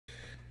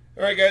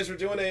All right, guys, we're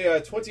doing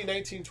a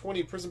 2019-20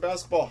 Prizm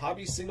Basketball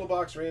Hobby Single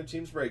Box Random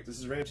Teams Break. This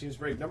is Random Teams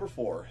Break number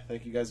 4.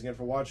 Thank you guys again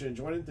for watching and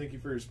joining. Thank you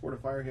for your support of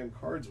Firehand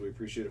Cards. We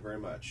appreciate it very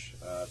much.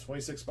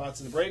 26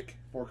 spots in the break,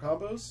 4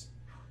 combos.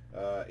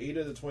 8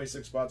 of the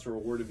 26 spots were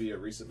awarded via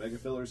recent Mega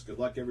Fillers. Good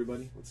luck,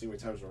 everybody. Let's see how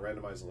many times we'll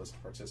randomize the list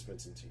of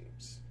participants and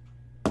teams.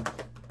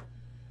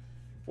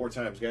 4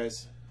 times,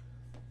 guys.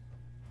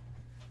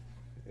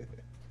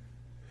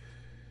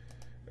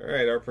 All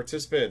right, our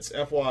participants.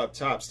 FWA up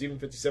top,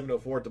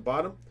 Steven5704 at the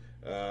bottom.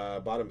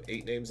 Bottom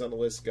 8 names on the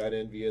list got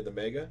in via the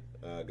Mega.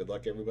 Good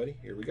luck, everybody.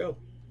 Here we go.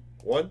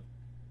 1,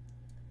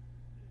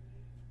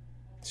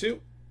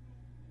 2,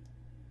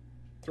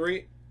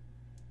 3,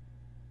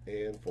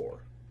 and 4.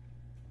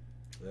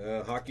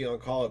 Hockey on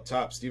call up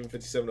top,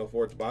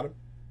 Steven5704 at the bottom.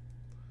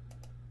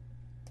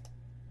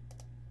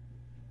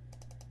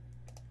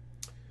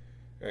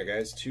 All right,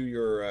 guys, to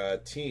your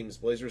teams.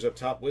 Blazers up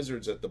top,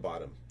 Wizards at the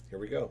bottom. Here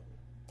we go.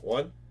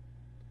 1,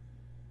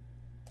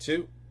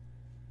 2,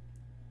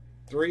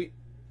 3,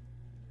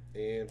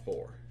 and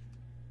 4.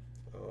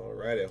 All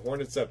right,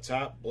 Hornets up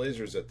top,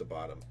 Blazers at the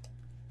bottom.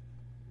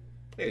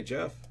 Hey,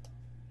 Jeff.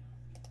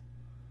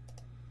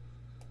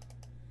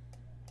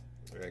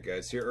 All right,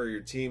 guys, here are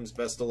your teams.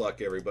 Best of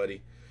luck,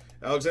 everybody.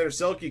 Alexander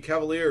Selke,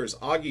 Cavaliers.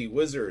 Augie,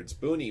 Wizards.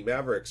 Booney,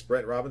 Mavericks.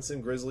 Brent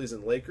Robinson, Grizzlies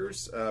and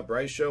Lakers.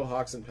 Bryce Show,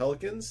 Hawks and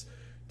Pelicans.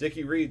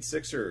 Dickie Reed,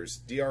 Sixers.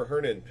 DR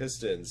Hernan,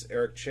 Pistons.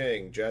 Eric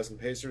Chang, Jazz and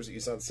Pacers.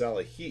 Isan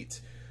Salah, Heat.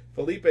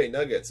 Felipe,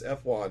 Nuggets.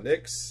 FWA,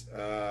 Knicks.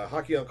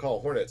 Hockey on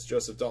Call, Hornets.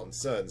 Joseph Dalton,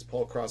 Suns.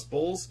 Paul Cross,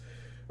 Bulls.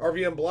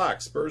 RVM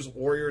Black, Spurs,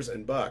 Warriors,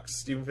 and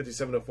Bucks.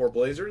 Steven5704,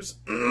 Blazers.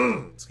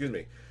 Excuse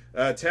me.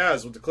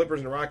 Taz with the Clippers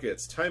and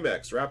Rockets.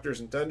 Timex, Raptors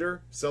and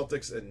Thunder.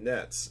 Celtics and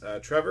Nets.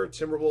 Trevor,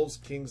 Timberwolves,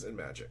 Kings, and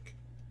Magic.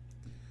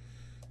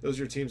 Those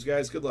are your teams,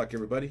 guys. Good luck,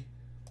 everybody.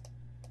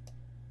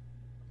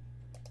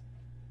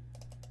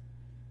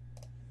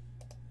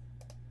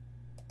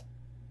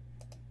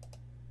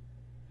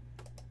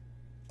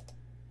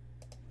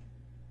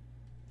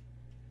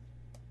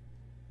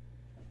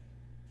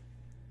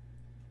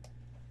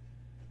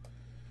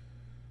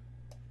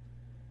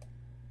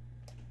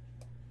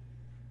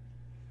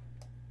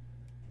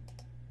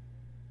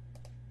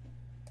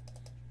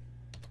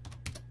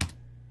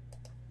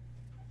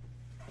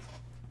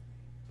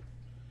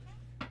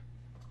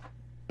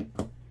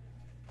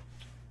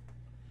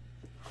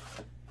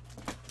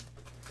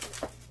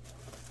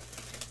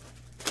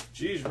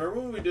 Geez, remember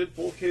when we did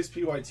full case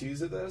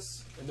PYTs of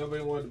this and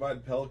nobody wanted to buy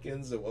the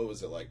Pelicans at, what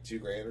was it, like $2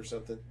 grand or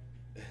something?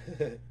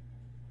 Give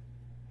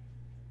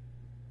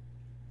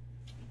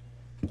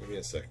me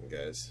a second,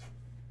 guys.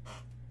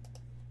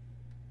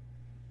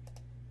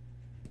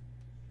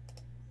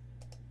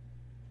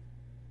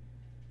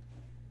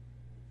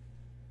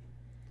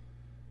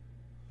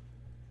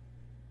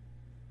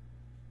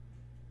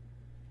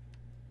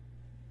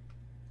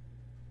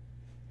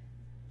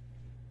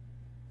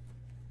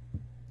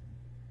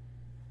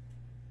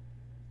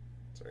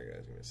 Sorry,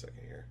 guys, give me a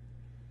second here.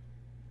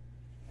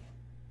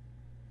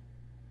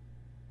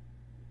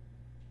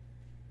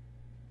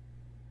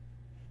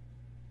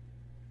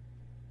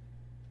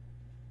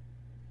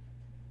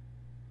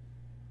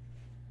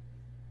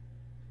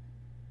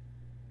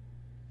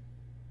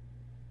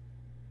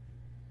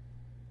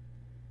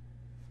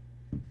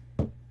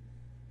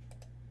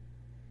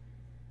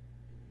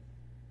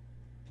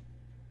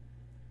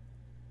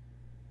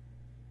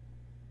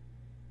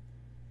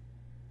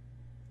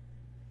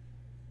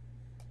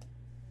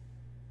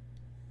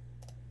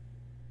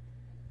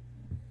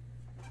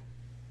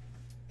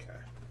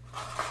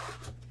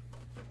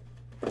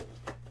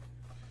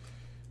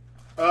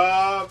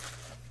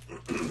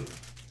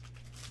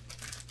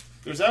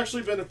 There's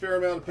actually been a fair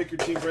amount of pick your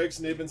team breaks,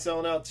 and they've been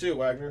selling out too,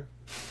 Wagner.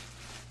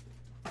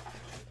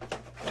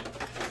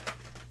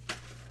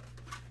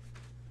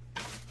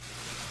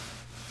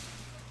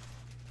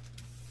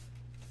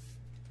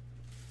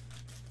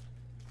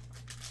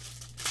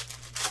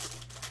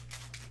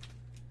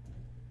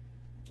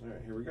 All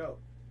right, here we go.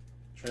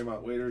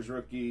 Tremont Waiters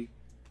rookie.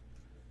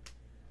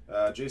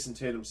 Jason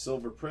Tatum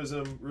Silver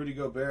Prizm. Rudy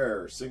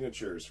Gobert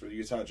signatures for the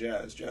Utah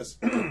Jazz.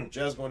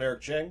 Jazz going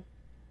Eric Chang.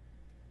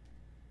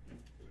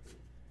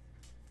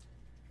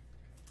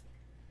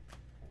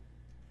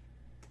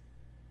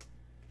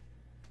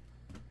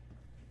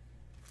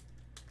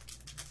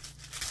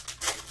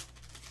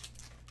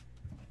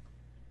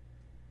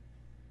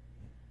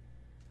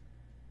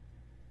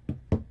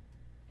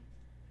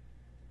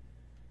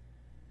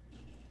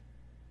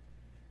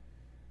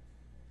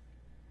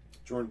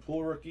 Jordan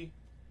Poole rookie.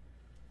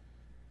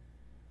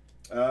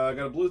 Got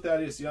a blue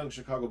Thaddeus Young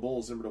Chicago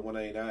Bulls number to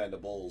 189. The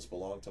Bulls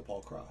belong to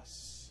Paul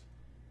Cross.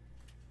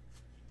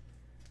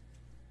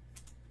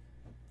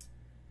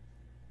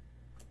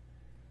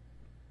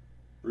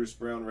 Bruce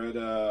Brown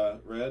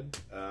red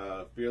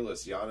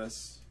Fearless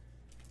Giannis.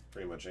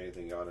 Pretty much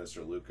anything Giannis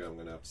or Luka I'm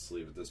gonna have to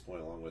sleeve at this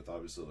point, along with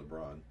obviously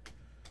LeBron.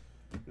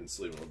 Been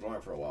sleeving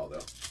LeBron for a while though.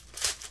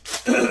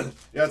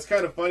 Yeah, it's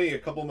kind of funny. A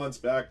couple months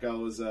back, I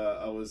was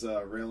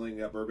railing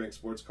Burbank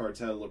Sports Cards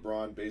had a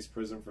LeBron base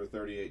Prizm for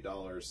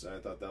 $38. I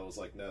thought that was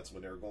like nuts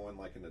when they were going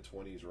like in the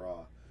 20s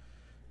raw.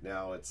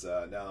 Now it's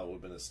now it would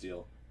have been a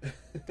steal.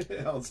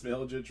 Alan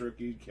Smailjic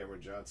rookie,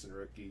 Cameron Johnson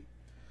rookie,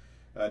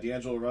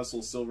 D'Angelo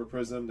Russell silver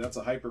Prizm. That's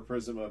a hyper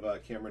Prizm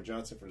of Cameron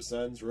Johnson for the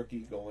Suns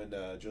rookie, going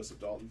Joseph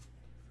Dalton.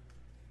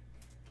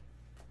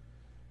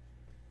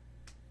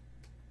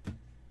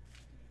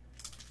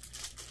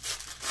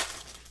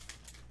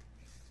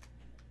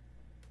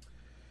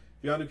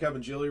 Keanu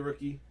Kevin Gilly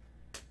rookie.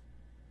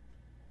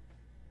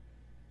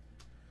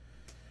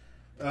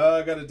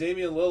 Got a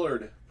Damian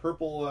Lillard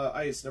purple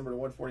ice number to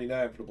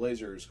 149 for the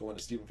Blazers, going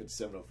to Stephen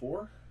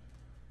 5704.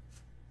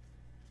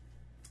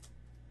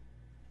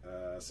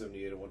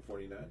 78 of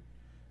 149.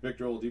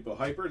 Victor Oladipo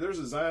hyper. There's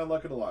a Zion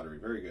luck in the lottery.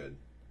 Very good.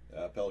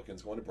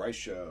 Pelicans going to Bryce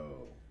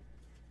Show.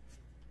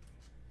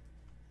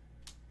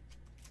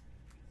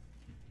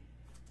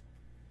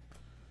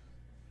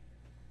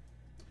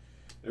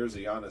 There's a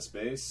Giannis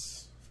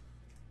base.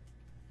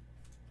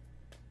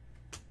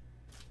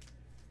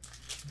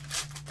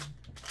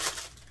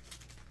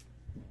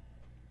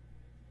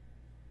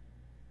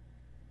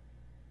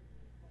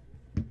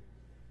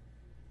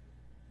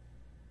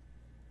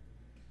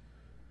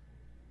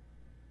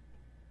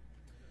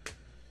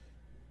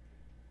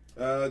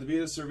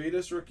 Davidas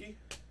Servitas rookie.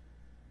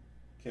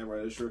 Cam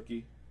Reddish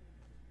rookie.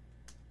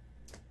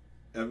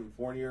 Evan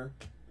Fournier.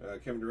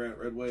 Kevin Durant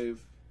Red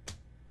Wave.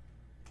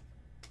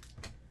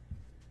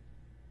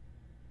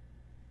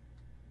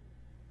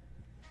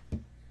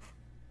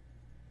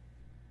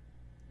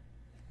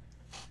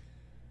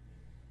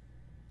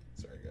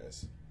 Sorry,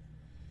 guys.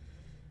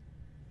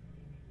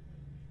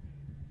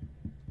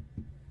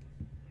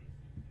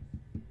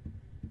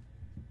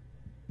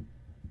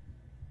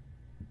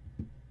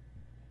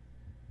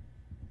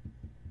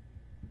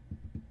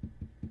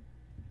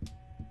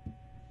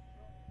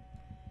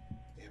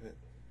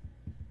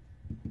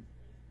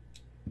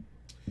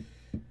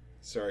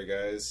 Sorry,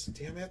 guys.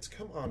 Damn it.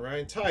 Come on,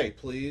 Ryan. Tie,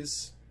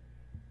 please.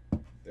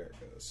 There it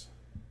goes.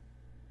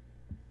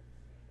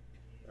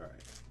 All right.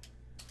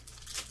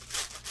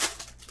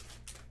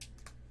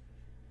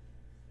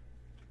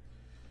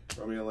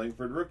 Romeo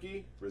Langford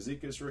rookie.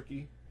 Razikas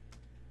rookie.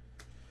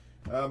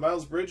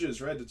 Miles Bridges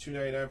red to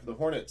 299 for the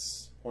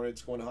Hornets.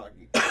 Hornets going to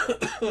hockey.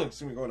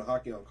 Excuse me, going to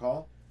hockey on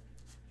call.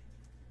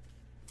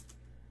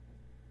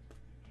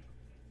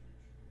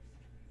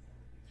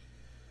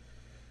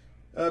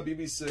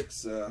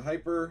 BB6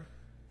 hyper,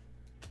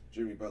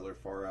 Jimmy Butler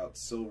far out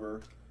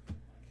silver.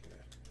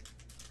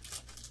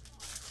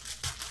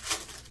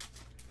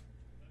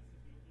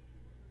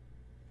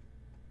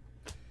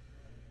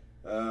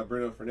 Okay.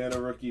 Bruno Fernando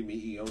rookie,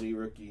 Mi'i Oni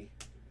rookie,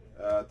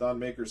 Thon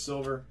Maker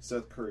silver,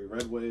 Seth Curry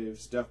red wave,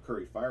 Steph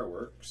Curry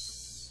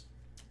fireworks.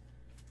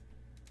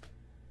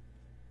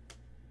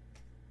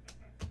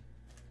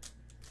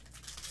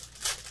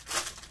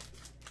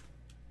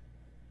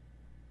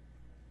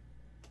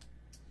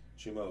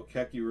 Chimo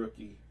Keki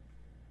rookie.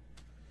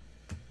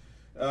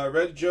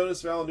 Red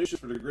Jonas Valanciunas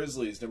for the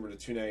Grizzlies, number to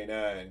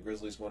 299.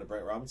 Grizzlies going to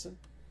Brent Robinson.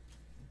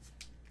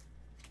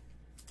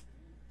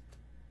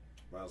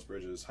 Miles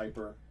Bridges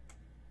hyper.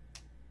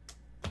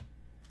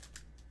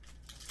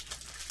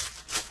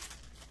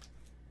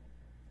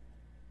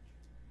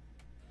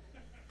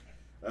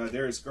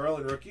 Darius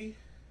Garland rookie.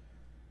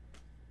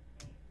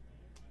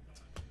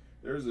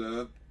 There's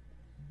a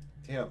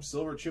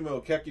silver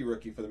Chimo Keki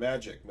rookie for the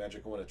Magic.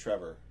 Magic going to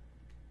Trevor.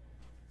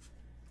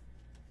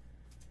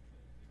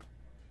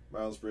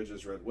 Miles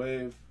Bridges red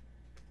wave.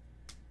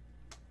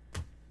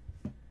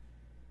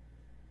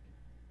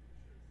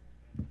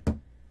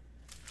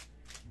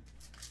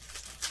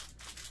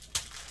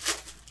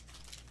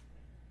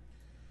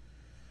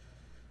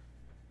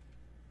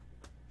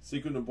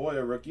 Sekou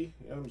Naboya rookie.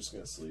 Yeah, I'm just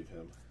gonna sleeve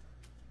him.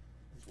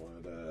 He's one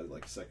of the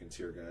like second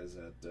tier guys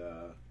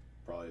that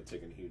probably have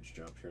taken a huge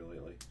jump here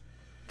lately.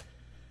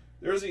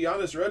 There's a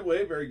Giannis red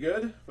wave, very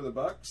good for the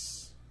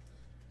Bucks.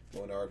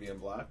 Going to RVM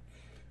black.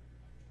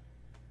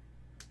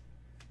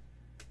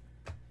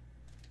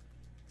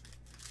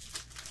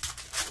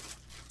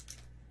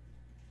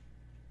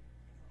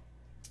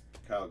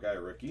 Kyle Guy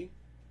rookie.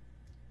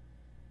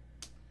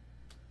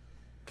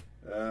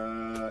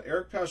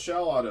 Eric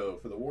Paschal auto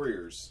for the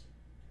Warriors.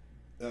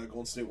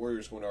 Golden State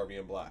Warriors going to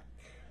RVM black.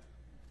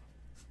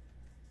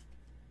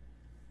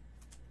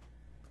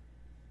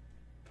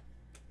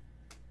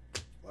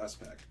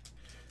 Last pack.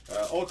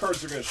 All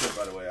cards are going to ship,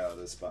 by the way, out of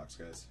this box,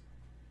 guys.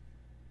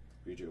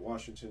 B.J.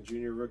 Washington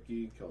Jr.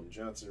 rookie. Keldon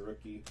Johnson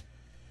rookie.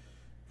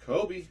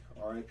 Kobe,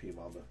 R.I.P.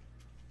 Mamba.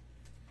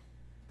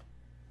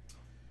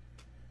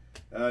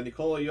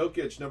 Nikola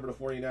Jokic, number to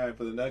 49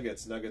 for the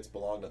Nuggets. Nuggets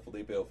belong to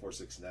Felipe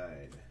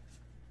 0469.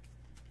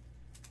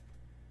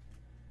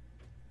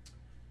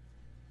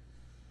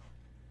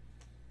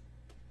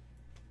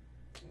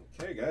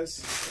 Okay, guys,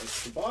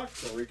 that's the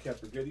box. I'll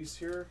recap the goodies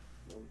here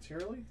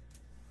momentarily.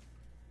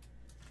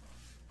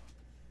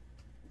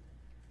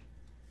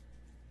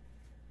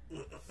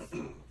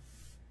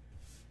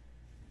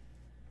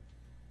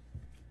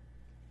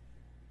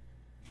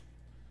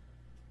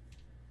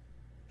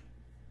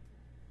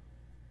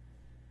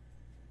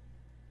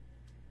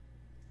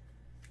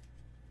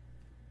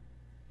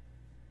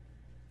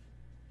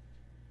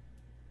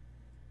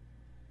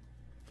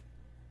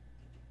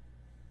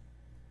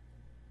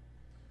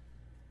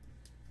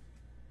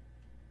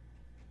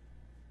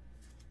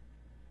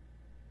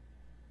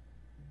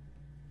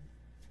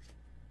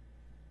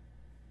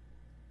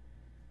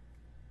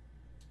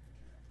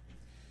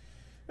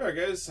 All right,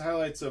 guys.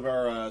 Highlights of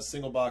our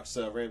single box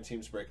Ram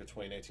Teams break of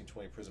 2019-20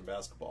 Prizm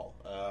basketball.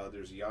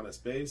 There's a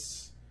Giannis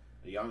base,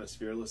 a Giannis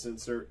Fearless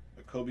insert,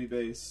 a Kobe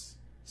base,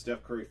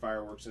 Steph Curry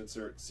Fireworks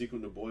insert,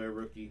 Sekou Naboya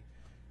rookie,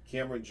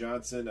 Cameron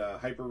Johnson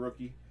Hyper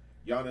rookie,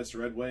 Giannis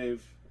Red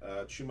Wave,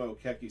 Chuma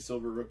Okeke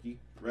Silver rookie,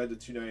 red to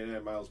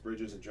 299 Miles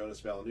Bridges and Jonas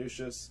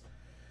Valanciunas,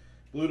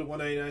 blue to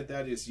 199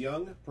 Thaddeus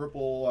Young,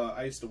 purple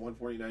ice to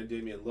 149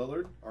 Damian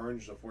Lillard,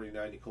 orange to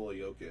 49 Nikola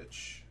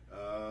Jokic.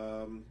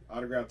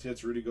 Autographed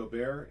hits Rudy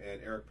Gobert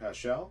and Eric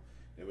Paschal,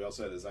 and we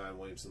also had a Zion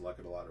Williamson Luck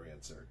of the Lottery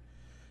insert.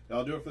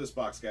 That'll do it for this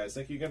box, guys.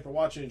 Thank you again for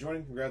watching and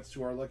joining. Congrats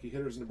to our lucky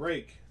hitters in the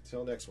break.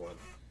 Till next one.